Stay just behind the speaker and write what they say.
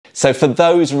So for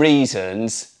those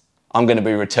reasons, I'm going to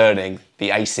be returning the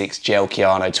ASICS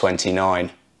GEL-KAYANO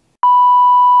 29.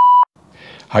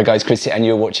 Hi guys, Chris here, and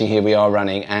you're watching Here We Are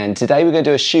Running, and today we're going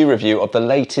to do a shoe review of the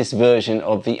latest version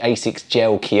of the ASICS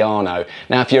GEL-KAYANO.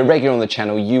 Now if you're a regular on the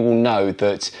channel, you will know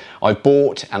that I've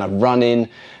bought and I've run in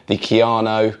the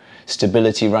Kayano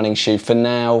stability running shoe for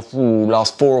now,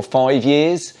 last 4 or 5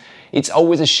 years. It's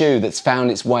always a shoe that's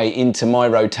found its way into my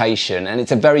rotation, and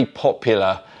it's a very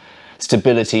popular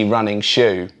stability running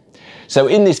shoe. So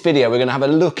in this video we're going to have a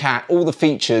look at all the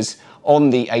features on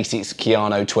the ASICS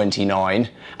GEL-KAYANO 29,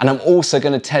 and I'm also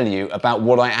going to tell you about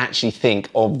what I actually think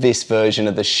of this version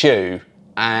of the shoe.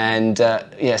 And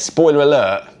yeah, spoiler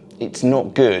alert, it's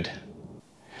not good.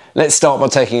 Let's start by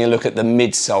taking a look at the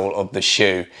midsole of the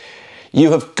shoe.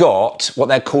 You have got what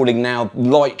they're calling now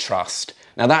light trust.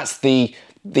 Now that's the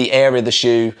area of the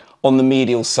shoe on the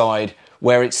medial side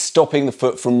where it's stopping the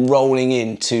foot from rolling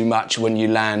in too much when you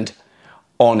land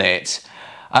on it.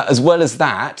 As well as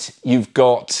that, you've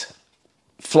got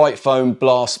Flight Foam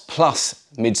Blast Plus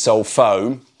midsole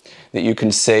foam that you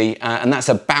can see, and that's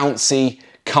a bouncy,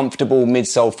 comfortable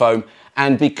midsole foam.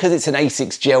 And because it's an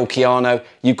ASICS GEL-KAYANO,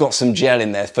 you've got some gel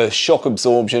in there for shock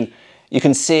absorption. You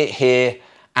can see it here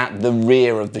at the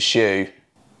rear of the shoe.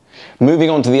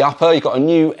 Moving on to the upper, you've got a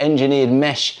new engineered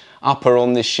mesh upper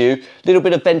on this shoe. A little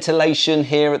bit of ventilation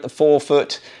here at the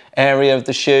forefoot area of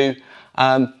the shoe.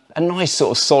 A nice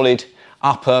sort of solid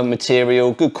upper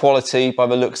material, good quality by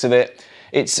the looks of it.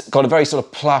 It's got a very sort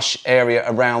of plush area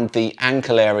around the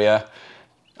ankle area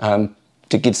to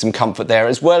give some comfort there,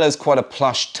 as well as quite a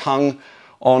plush tongue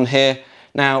on here.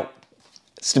 Now,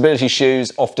 stability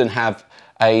shoes often have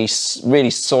a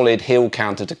really solid heel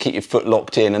counter to keep your foot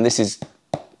locked in, and this is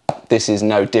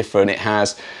no different. It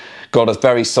has got a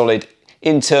very solid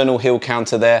internal heel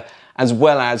counter there, as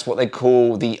well as what they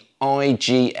call the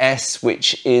IGS,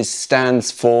 which stands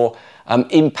for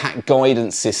impact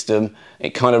guidance system. It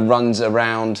kind of runs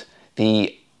around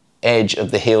the edge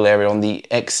of the heel area on the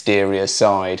exterior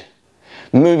side.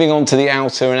 Moving on to the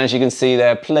outer, and as you can see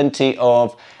there, plenty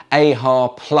of AHA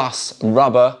Plus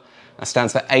rubber. That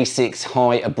stands for ASICS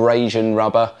High Abrasion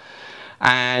Rubber.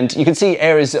 And you can see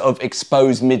areas of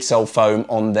exposed midsole foam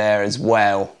on there as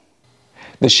well.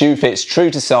 The shoe fits true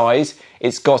to size.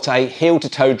 It's got a heel to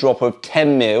toe drop of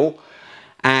 10mm,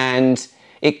 and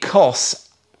it costs,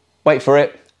 wait for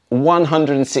it,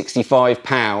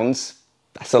 £165,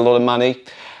 that's a lot of money,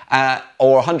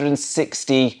 or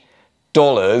 $160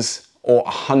 or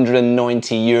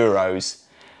 190 euros.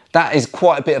 That is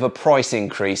quite a bit of a price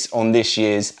increase on this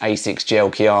year's ASICS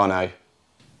GEL-KAYANO.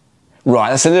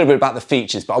 Right, that's a little bit about the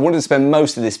features, but I wanted to spend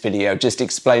most of this video just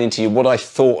explaining to you what I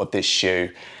thought of this shoe,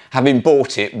 having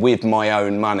bought it with my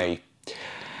own money.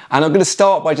 And I'm going to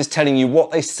start by just telling you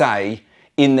what they say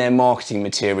in their marketing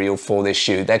material for this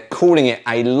shoe. They're calling it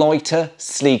a lighter,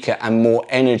 sleeker and more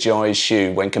energized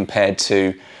shoe when compared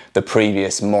to the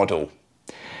previous model.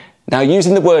 Now,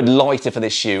 using the word lighter for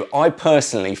this shoe, I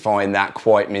personally find that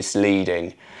quite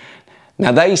misleading.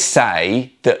 Now, they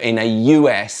say that in a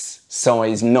US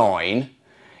size 9,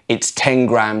 it's 10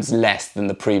 grams less than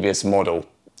the previous model.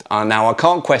 Now, I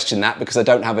can't question that because I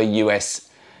don't have a US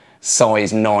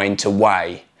size 9 to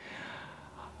weigh.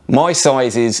 My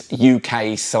size is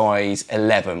UK size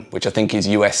 11, which I think is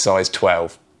US size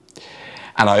 12.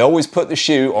 And I always put the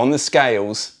shoe on the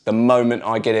scales the moment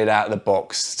I get it out of the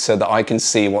box so that I can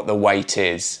see what the weight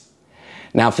is.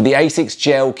 Now for the ASICS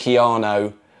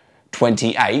GEL-KAYANO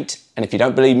 28, and if you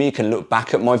don't believe me, you can look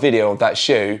back at my video of that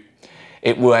shoe,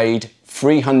 it weighed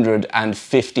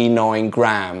 359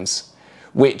 grams,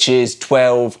 which is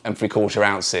 12 3/4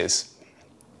 ounces.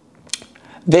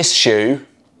 This shoe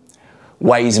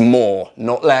weighs more,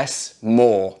 not less,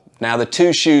 more. Now the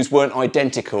two shoes weren't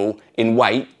identical in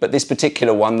weight, but this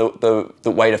particular one that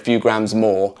weighed a few grams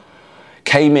more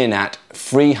came in at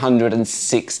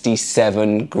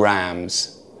 367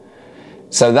 grams.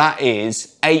 So that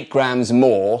is 8 grams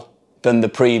more than the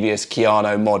previous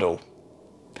Kayano model.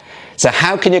 So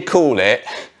how can you call it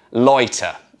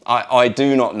lighter? I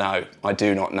do not know, I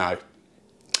do not know.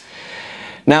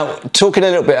 Now, talking a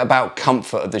little bit about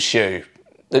comfort of the shoe,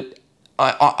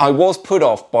 I was put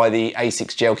off by the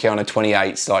ASICS GEL-KAYANO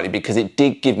 28 slightly because it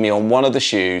did give me, on one of the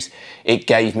shoes, it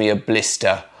gave me a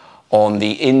blister on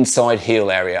the inside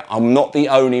heel area. I'm not the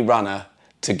only runner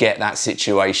to get that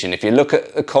situation. If you look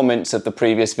at the comments of the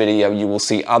previous video, you will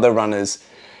see other runners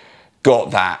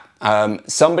got that.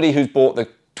 Somebody who's bought the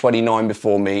 29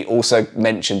 before me also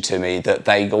mentioned to me that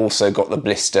they also got the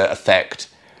blister effect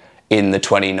in the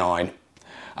 29.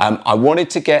 I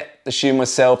wanted to get the shoe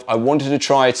myself, I wanted to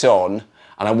try it on,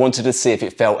 and I wanted to see if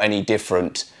it felt any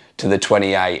different to the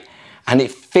 28. And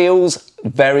it feels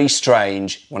very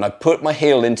strange when I put my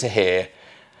heel into here,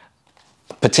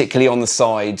 particularly on the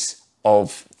sides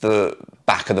of the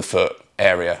back of the foot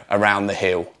area around the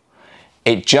heel.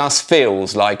 It just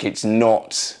feels like it's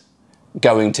not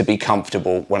going to be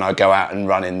comfortable when I go out and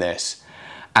run in this.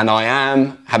 And I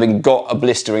am, having got a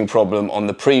blistering problem on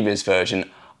the previous version,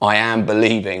 I am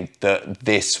believing that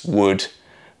this would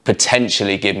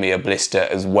potentially give me a blister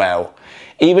as well.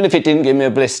 Even if it didn't give me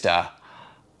a blister,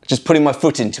 just putting my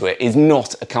foot into it is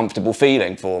not a comfortable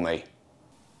feeling for me.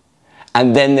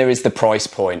 And then there is the price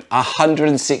point,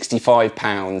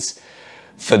 £165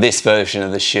 for this version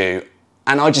of the shoe.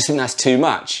 And I just think that's too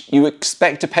much. You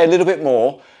expect to pay a little bit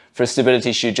more for a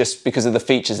stability shoe just because of the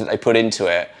features that they put into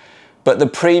it. But the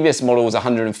previous model was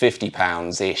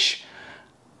 £150-ish.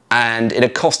 And in a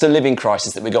cost of living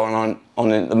crisis that we're going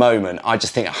on at the moment, I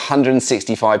just think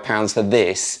 £165 for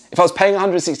this. If I was paying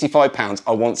 £165,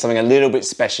 I want something a little bit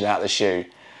special out of the shoe.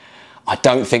 I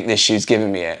don't think this shoe's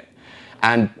giving me it.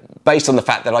 And based on the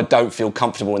fact that I don't feel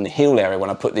comfortable in the heel area when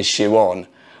I put this shoe on,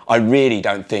 I really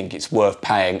don't think it's worth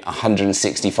paying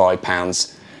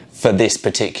 £165 for this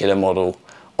particular model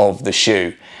of the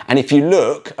shoe. And if you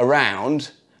look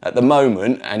around, at the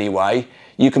moment anyway,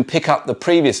 you can pick up the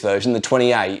previous version, the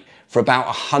 28, for about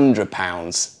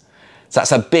 £100. So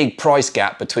that's a big price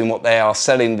gap between what they are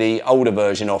selling the older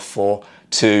version off for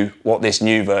to what this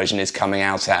new version is coming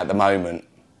out at the moment.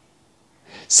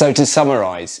 So to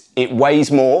summarise, it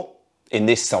weighs more, in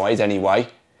this size anyway.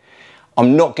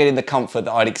 I'm not getting the comfort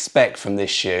that I'd expect from this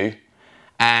shoe,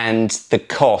 and the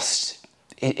cost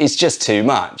is just too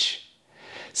much.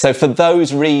 So for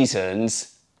those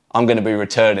reasons, I'm going to be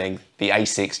returning the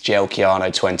ASICS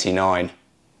GEL-KAYANO 29.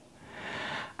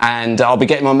 And I'll be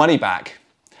getting my money back.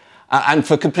 And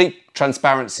for complete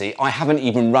transparency, I haven't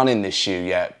even run in this shoe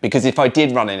yet, because if I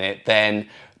did run in it, then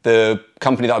the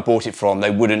company that I bought it from, they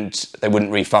wouldn't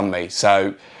refund me.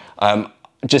 So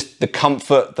just the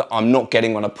comfort that I'm not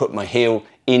getting when I put my heel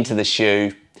into the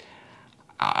shoe,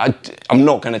 I'm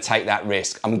not going to take that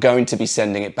risk. I'm going to be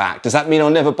sending it back. Does that mean I'll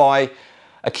never buy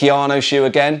a Kayano shoe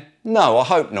again? No, I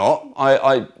hope not.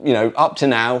 You know, up to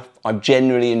now, I've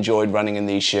generally enjoyed running in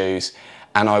these shoes,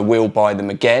 and I will buy them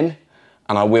again,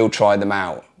 and I will try them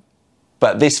out.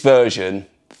 But this version,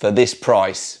 for this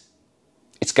price,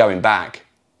 it's going back.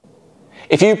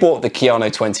 If you bought the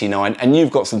Kayano 29 and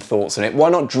you've got some thoughts on it, why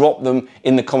not drop them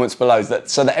in the comments below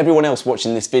so that everyone else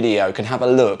watching this video can have a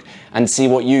look and see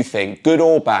what you think, good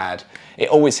or bad. It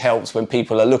always helps when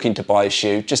people are looking to buy a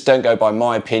shoe. Just don't go by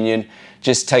my opinion,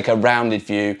 just take a rounded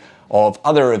view of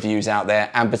other reviews out there,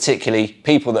 and particularly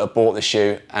people that have bought the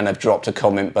shoe and have dropped a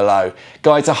comment below.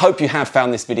 Guys, I hope you have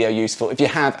found this video useful. If you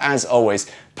have, as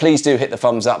always, please do hit the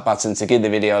thumbs up button to give the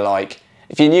video a like.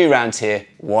 If you're new around here,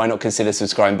 why not consider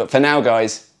subscribing? But for now,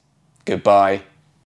 guys, goodbye.